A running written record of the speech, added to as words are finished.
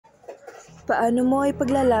Paano mo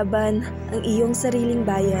ipaglalaban ang iyong sariling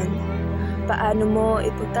bayan? Paano mo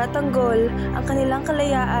ipagtatanggol ang kanilang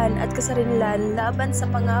kalayaan at kasarinlan laban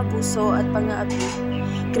sa pang-aabuso at pang-aapi?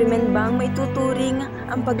 Krimen bang may tuturing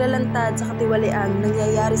ang paglalantad sa katiwaliang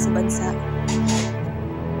nangyayari sa bansa?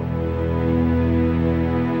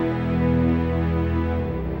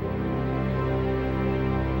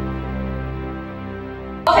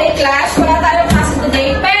 Okay class, wala tayong klase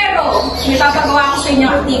today, pero may papagawa ko sa inyo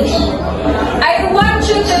activity. I want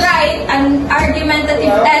you to write an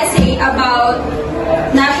argumentative essay about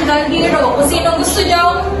national hero. Kung sino gusto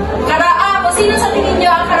nyo, kung sino sa tingin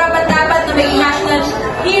nyo ang karapat-dapat na maging national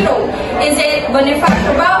hero. Is it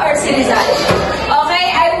Bonifacio ba or si Rizal? Okay,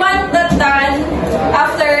 I want that done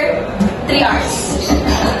after 3 hours.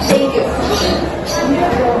 Thank you.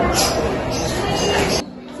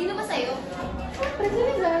 Sino ba sa'yo? Siyempre si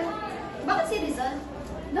Rizal. Bakit si Rizal?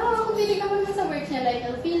 Nakakakubilig naman sa work niya like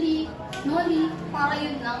Elfili, Noli. Para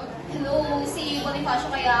yun lang. Hello, si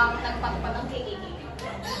Bonifacio kaya nagpatupad ng KKK.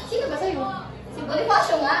 Sino ba sa'yo? Si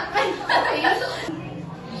Bonifacio nga. Ay, okay.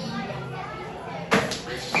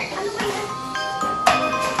 Ano ba yan?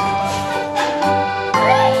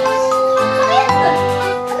 Ay! Sakit!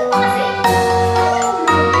 Ano ba kasi?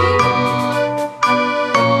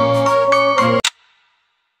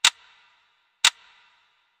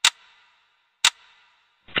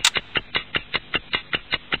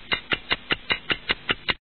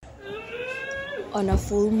 On a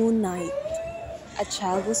full moon night, a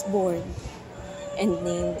child was born and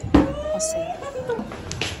named Jose.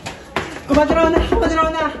 Kumadrona!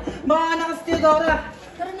 Mga anak sa Theodora!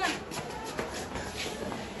 Tara na.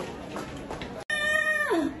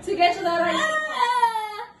 Sige, Theodora.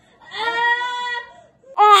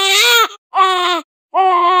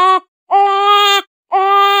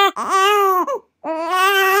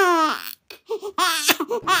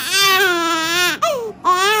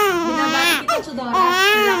 Binabati kita, Theodora.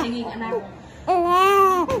 Ang laking anak.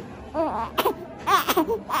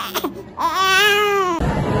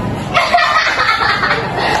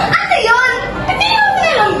 Ano yun? Hindi naman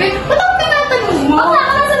pinalambit. Ba't ako tinatanong mo?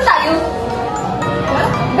 Nasan tayo?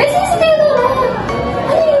 Beses sa Theodora.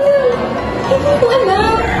 Ano yun? Hindi ko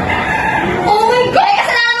alam. Oh my God! Eh,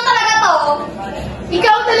 kasalanan mo talaga to.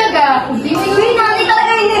 Ikaw talaga. Hindi mo yun. Nanay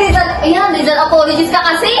talaga yung Rizal. Ayan, Rizal apologies ka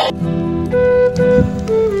kasi.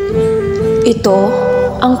 Ito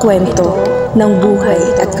ang kwento ng buhay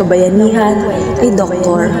at kabayanihan ni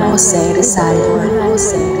Dr. Jose Rizal.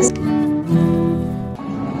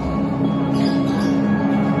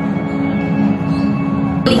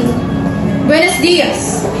 Buenos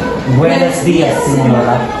dias. Buenos dias,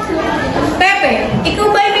 senyora. Pepe,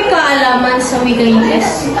 ikaw ba may kaalaman sa wikang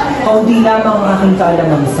Ingles? Kaunti lamang ang aking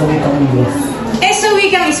kaalaman sa wikang Ingles. Eh, sa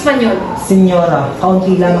wikang Espanyol? Senyora,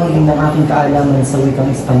 kaunti lamang din ang aking kaalaman sa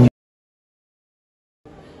wikang Espanyol.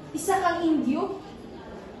 Isa kang Indio?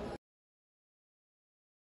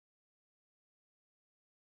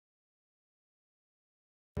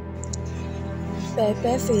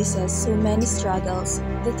 Pepe faces so many struggles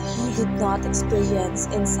that he did not experience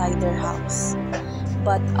inside their house.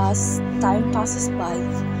 But as time passes by,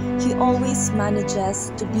 he always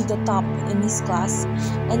manages to be the top in his class,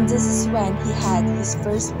 and this is when he had his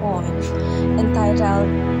first poem entitled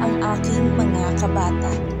Ang Aking Mga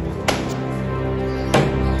Kabata.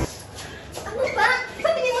 Ano ba?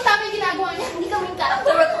 Ba't hindi mo tama yung ginagawa niya? Hindi kami yung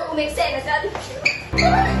character at kung umeksena dyan.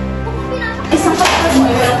 Isang kapatid mo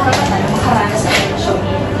ay walang karapatan na makaranas sa emosyon.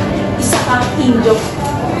 Isa kang Indio.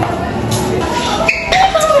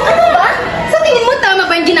 Ano ba? Sa tingin mo tama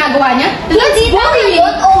ba yung ginagawa niya? Hindi tama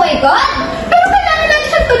yun! Oh my God! Pero kailangan natin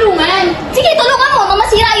siyang tulungan. Sige, tulungan mo.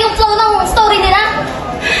 Masira yung flow ng story nila.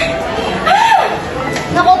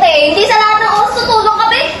 Naku, te. Hindi sa lahat ng oras tutulong ka,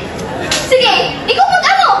 be. Sige, ikaw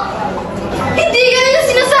mag-ano? Hindi ganun yung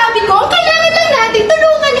sinasabi ko. Kailangan lang natin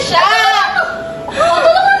tulungan siya. O,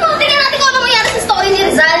 tulungan mo. Tingnan natin kung ano mangyari sa story ni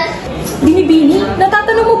Rizal. Bini,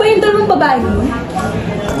 natatanong mo ba yung dalawang babae mo?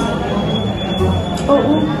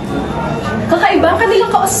 Oo. Kakaiba ang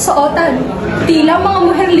kanilang kausasuotan. Tila mga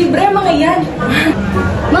muher libre ang mga yan.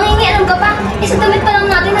 Mangingialam ka pa. Sa damit pa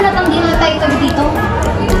lang natin na natanggi na tayo tabi dito.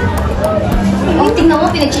 Oh, tingnan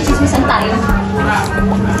mo, pinagchichismisan tayo.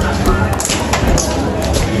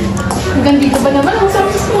 Hanggang dito ba naman? Ang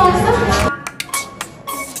sarap sa sumasa.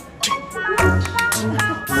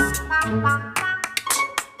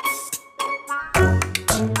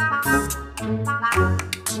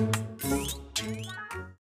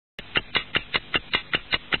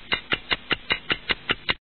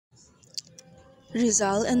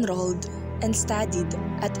 Rizal enrolled and studied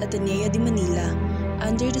at Ateneo de Manila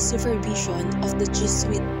under the supervision of the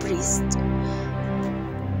Jesuit priest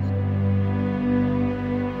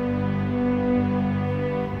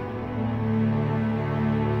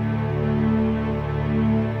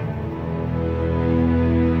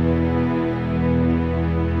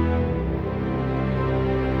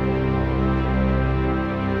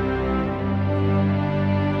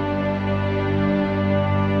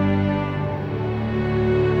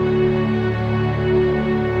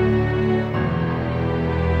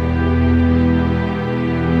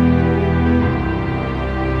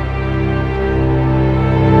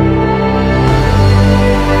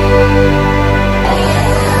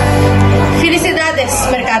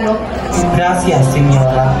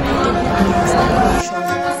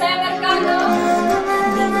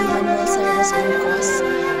own cause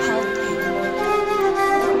helped him.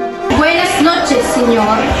 Buenas noches,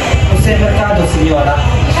 senyor. Jose Mercado, senyora.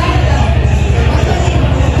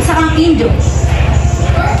 Isa kang indio.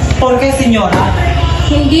 Por qué, senyora?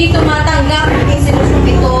 Hindi tumatanggap ang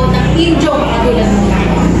sinusumpito ng indio katulad mo.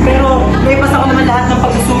 Pero may pasa ko naman lahat ng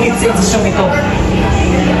pagsusungit sa institusyong ito.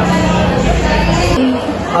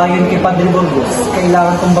 Ayon kay Padre Burgos,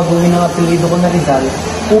 kailangan kong baguhin ang apelido ko na Rizal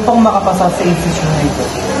upang makapasa sa institusyon na ito.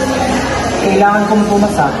 Kailangan kong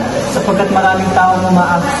pumasa sapagkat maraming taong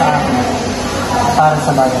umaasa sa akin para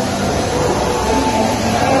sa bayan.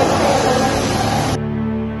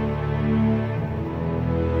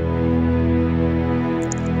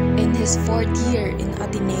 In his fourth year in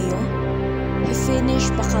Ateneo, he finished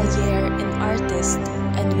Bachelier in Artist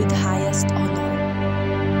and with highest honor.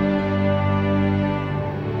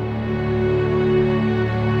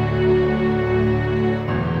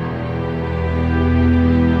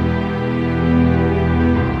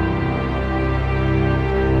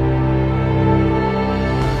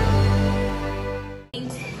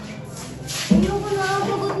 Ayoko na,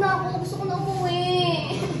 pagod na ako. Gusto ko na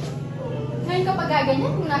umuwi. Ngayon kapag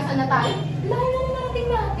gaganyan, kung nasaan na tayo, lahat na narating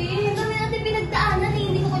natin. Ang dami natin pinagdaanan eh.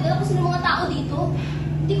 Hindi ko kilala kung sino mga tao dito.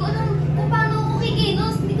 Hindi ko alam kung paano ako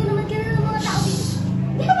kikilos. Hindi ko naman kilala ng mga tao dito.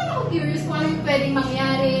 Hindi naman ako curious kung anong pwedeng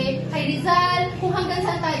mangyari kay Rizal, kung hanggang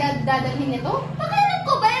saan tayo dadalhin nito. Pakialam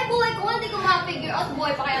ko ba yung buhay ko? Hindi ko ma-figure out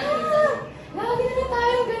buhay pa kaya ng Rizal. Lagi na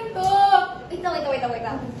tayo ganito. Wait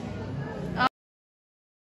lang.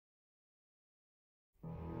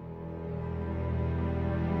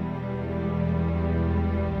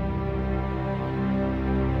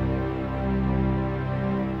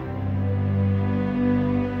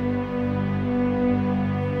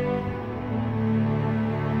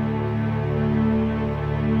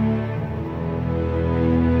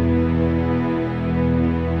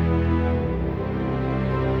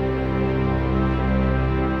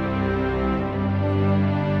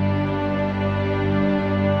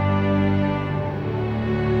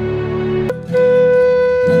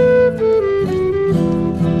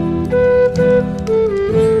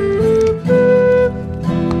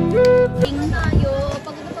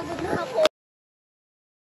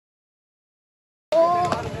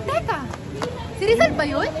 Si Rizal ba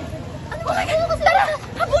yun? Ano ba kaya ko? Tara!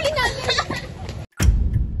 Habulin natin!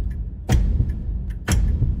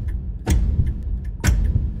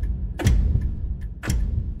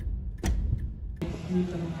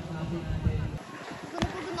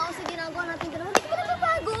 Pagod na ako sa ginagawa natin dalawa. Hindi ka ba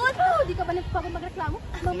napapagod? Hindi ka ba napapagod magreklamo?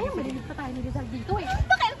 Mamaya marinig pa tayo ni Rizal dito eh.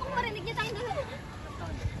 Bakit kung marinig niya tayo dalawa?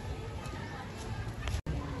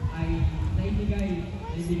 Ay naibigay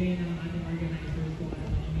ng ating organizers kung ano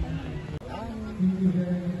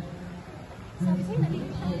Sabi sa'yo,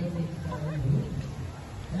 nalilig tayo.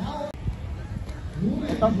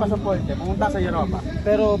 Ito ang pasaporte, pumunta sa Europa.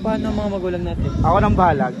 Pero paano ang mga magulang natin? Ako nang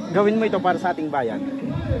bahala. Gawin mo ito para sa ating bayan.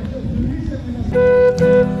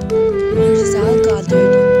 Rizal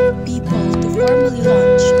gathered people to formally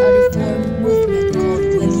launch a reform movement called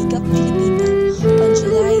La Liga Filipina on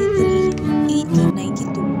July 3,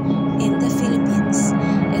 1892 in the Philippines.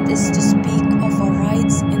 It is to speak of our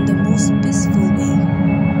rights in the most peaceful way.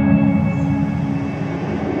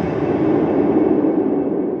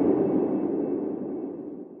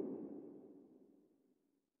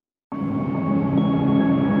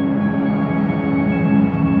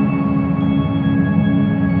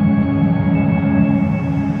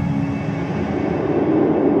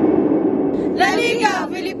 La Liga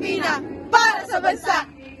Filipina para sa bansa!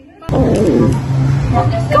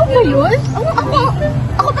 Ikaw ba yun?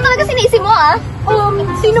 Ako pa talaga sinisi mo ah.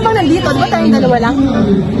 Sino bang nandito? Di ba tayong dalawa lang?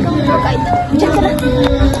 Ikaw tour guide. Diyan ka na.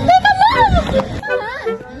 Teka lang!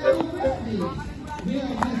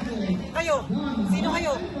 Kayo! Sino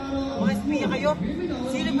kayo? Mga espiya kayo?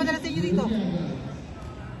 Sino ba nila sa inyo dito?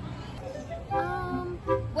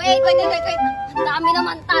 Wait. Ang dami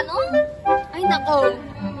naman tanong. Ay nako.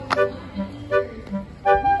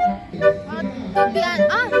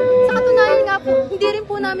 Sa katunayan nga po, hindi rin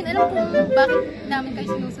po namin alam kung bakit namin kayo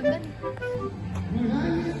sinusundan.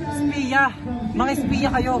 Espiya! Mga espiya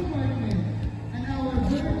kayo!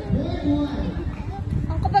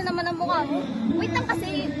 Ang kapal naman ang mukha mo. Wait lang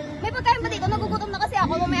kasi. May pagkain ba dito? Nagugutom na kasi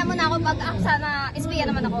ako. Mamaya mo na ako pag sana espiya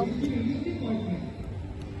naman ako.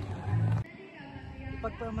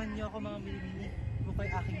 Ipagpaman niyo ako mga milimini kung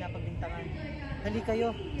kayo aking napagbintangan. Hali kayo,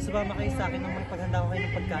 sumama kayo sa akin nang magpaghanda ko kayo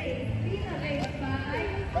ng pagkain.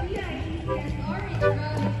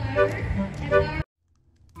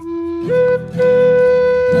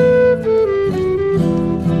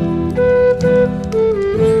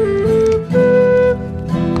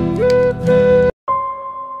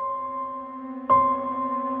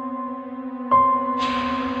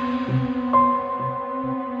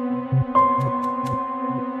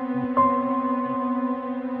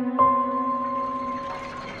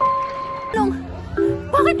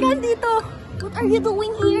 Bakit ka dito? What are you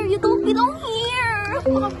doing here? You don't belong here!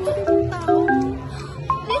 Makabuti ng tao.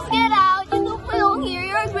 Please get out! You don't belong here!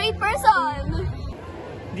 You're a great person!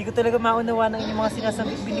 Hindi ko talaga maunawa ng inyong mga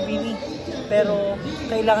sinasabit binibini. Pero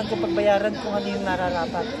kailangan ko pagbayaran kung ano yung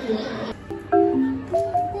nararapat.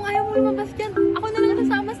 Kung ayaw mo lumabas dyan, ako na lang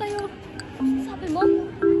sasama sa'yo. Sabi mo?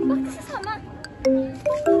 Bakit ka sasama?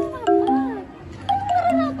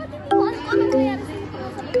 Nararapat. Hindi mo alam kung anong nangyari sa'yo.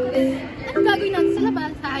 Anong gagawin natin sa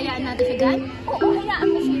labas? Hahayaan natin siya dyan? Oo, hayaan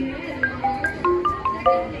mo siya.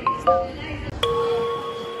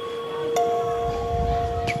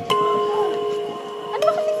 Ano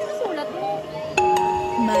ba kasi sinusulat mo?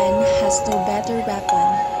 Man has no better weapon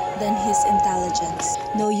than his intelligence,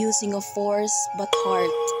 no using of force but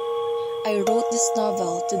heart. I wrote this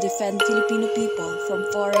novel to defend Filipino people from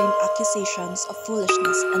foreign accusations of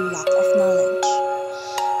foolishness and lack of knowledge.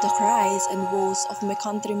 The cries and woes of my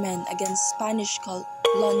countrymen against Spanish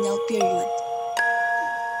colonial period.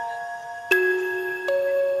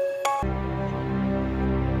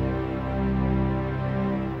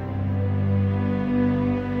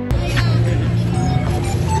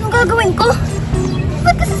 Anong gagawin ko?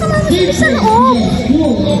 Ba't kasi sumama siya sa loob?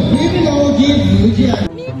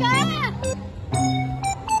 Mika!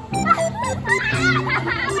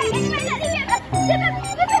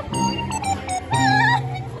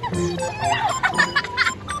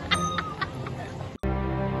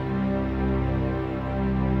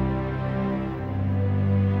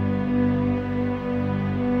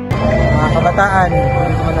 Mga kabataan,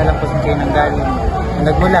 hindi ko na lang po kayo ng galing. Ang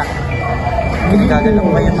nagmula, ginagagal ko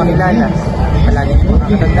kayong makilala. Palagi niyo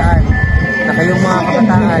makakatandaan na kayong mga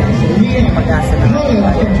kabataan, pag-asa ng ating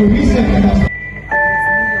bayan.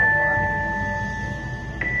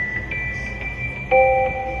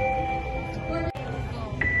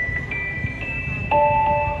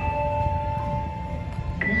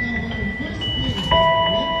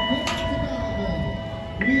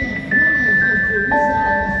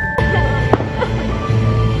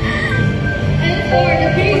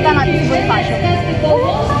 Punta natin sa Boy Fashion.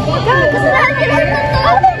 Kasalanan niya lahat ng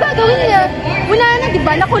tao. Ano gagawin niya? Wala na, di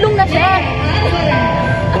ba? Nakulong na siya.